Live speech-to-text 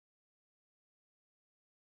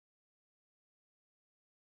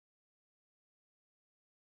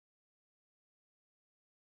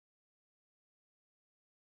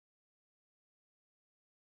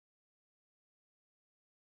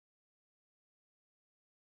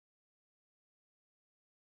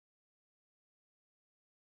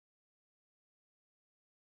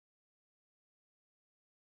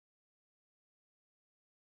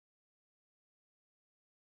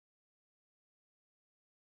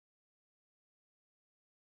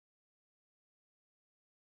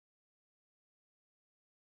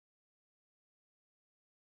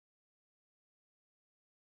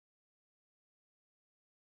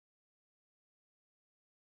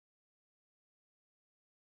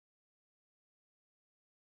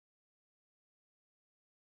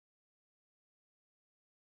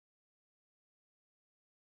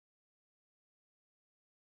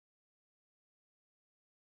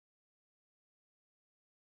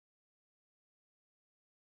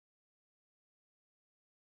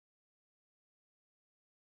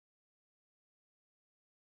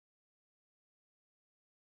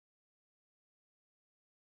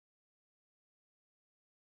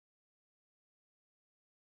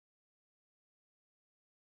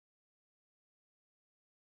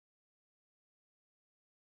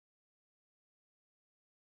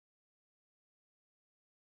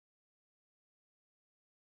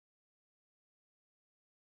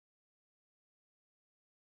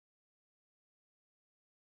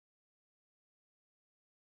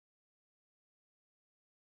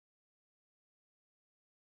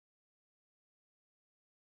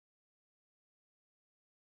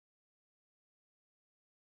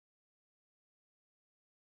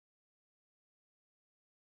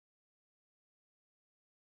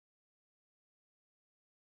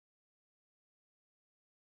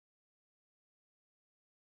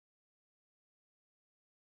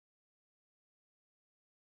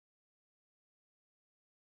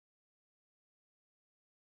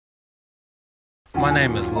My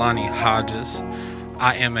name is Lonnie Hodges.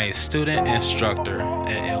 I am a student instructor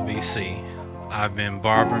at LBC. I've been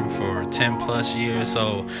barbering for 10 plus years,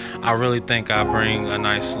 so I really think I bring a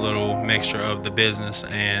nice little mixture of the business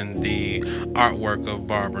and the artwork of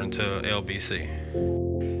barbering to LBC.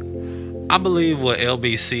 I believe what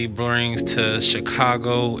LBC brings to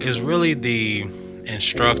Chicago is really the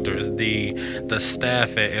instructors, the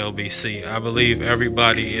staff at LBC. I believe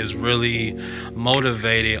everybody is really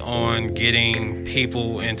motivated on getting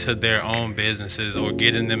people into their own businesses or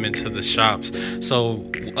getting them into the shops. So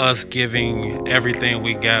us giving everything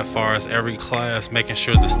we got far as every class, making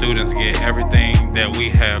sure the students get everything that we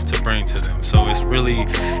have to bring to them. So it's really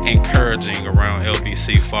encouraging around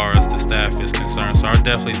LBC far as the staff is concerned. So I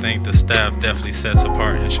definitely think the staff definitely sets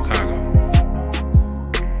apart in Chicago.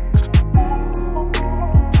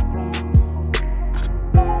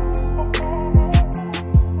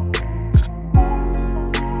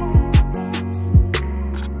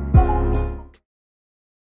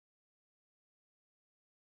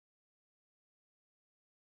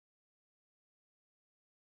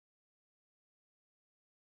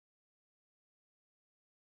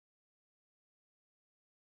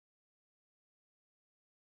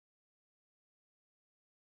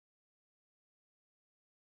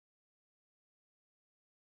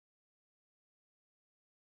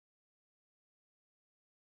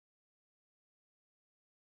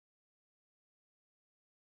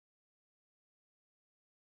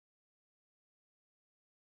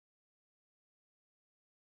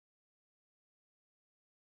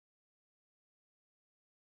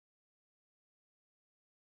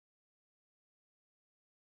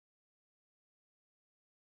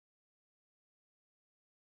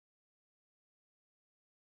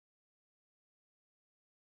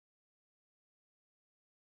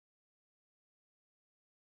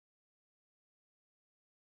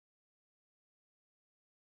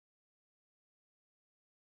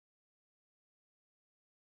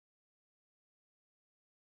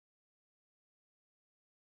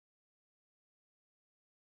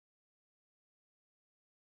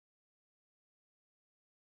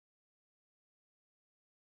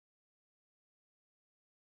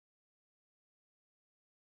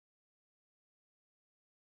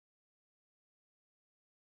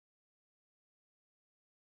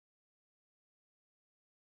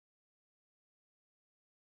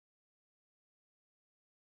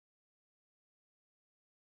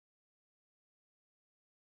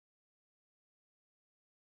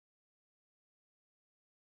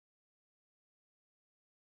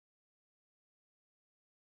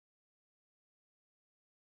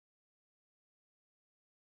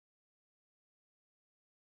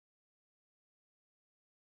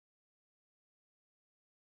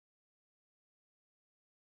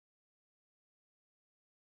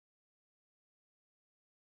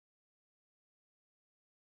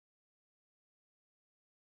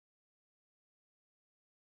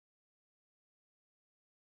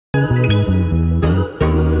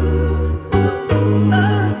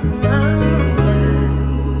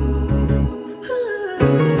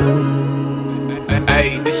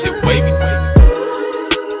 Hey, this shit wavy.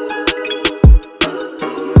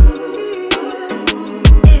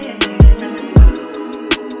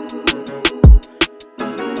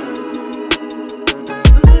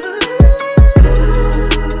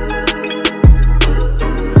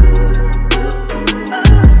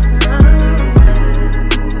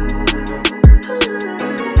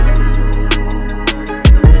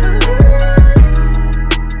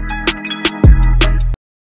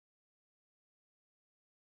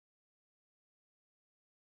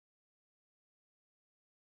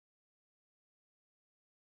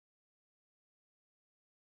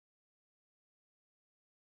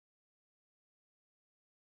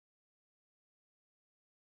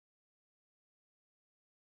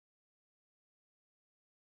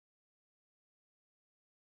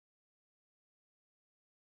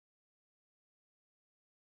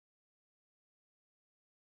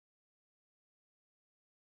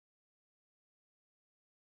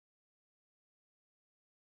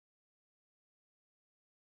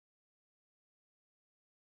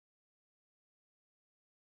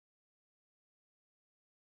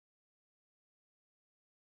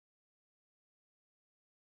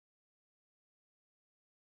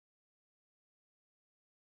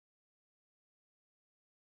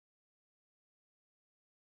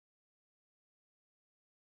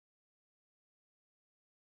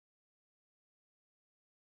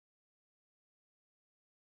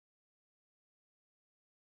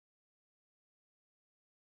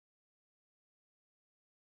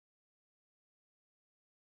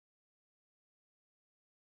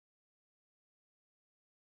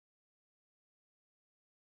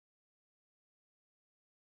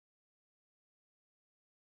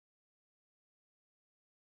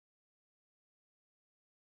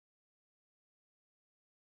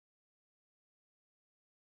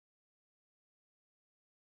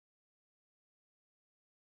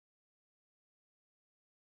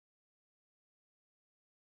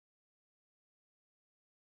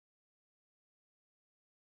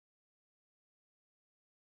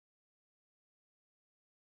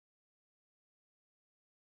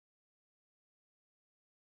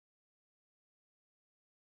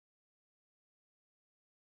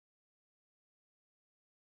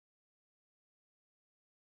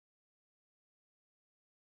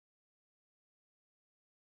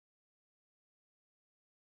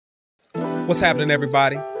 What's happening,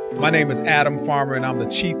 everybody? My name is Adam Farmer, and I'm the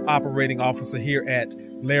Chief Operating Officer here at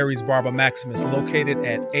Larry's Barber Maximus, located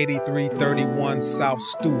at 8331 South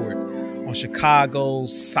Stewart on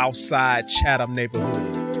Chicago's South Side Chatham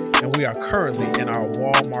neighborhood. And we are currently in our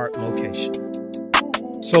Walmart location.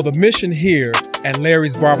 So the mission here at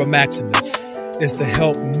Larry's Barber Maximus is to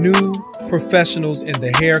help new professionals in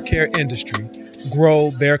the hair care industry grow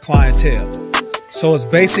their clientele. So it's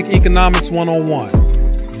basic economics 101.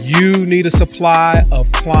 You need a supply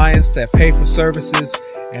of clients that pay for services,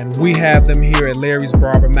 and we have them here at Larry's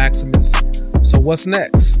Barber Maximus. So what's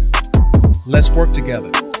next? Let's work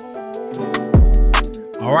together.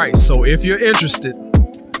 All right, so if you're interested,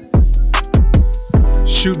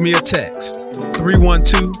 shoot me a text,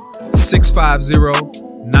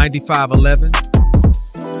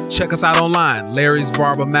 312-650-9511. Check us out online,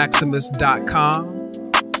 larrysbarbermaximus.com,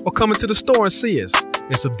 or come into the store and see us.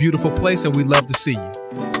 It's a beautiful place, and we'd love to see you.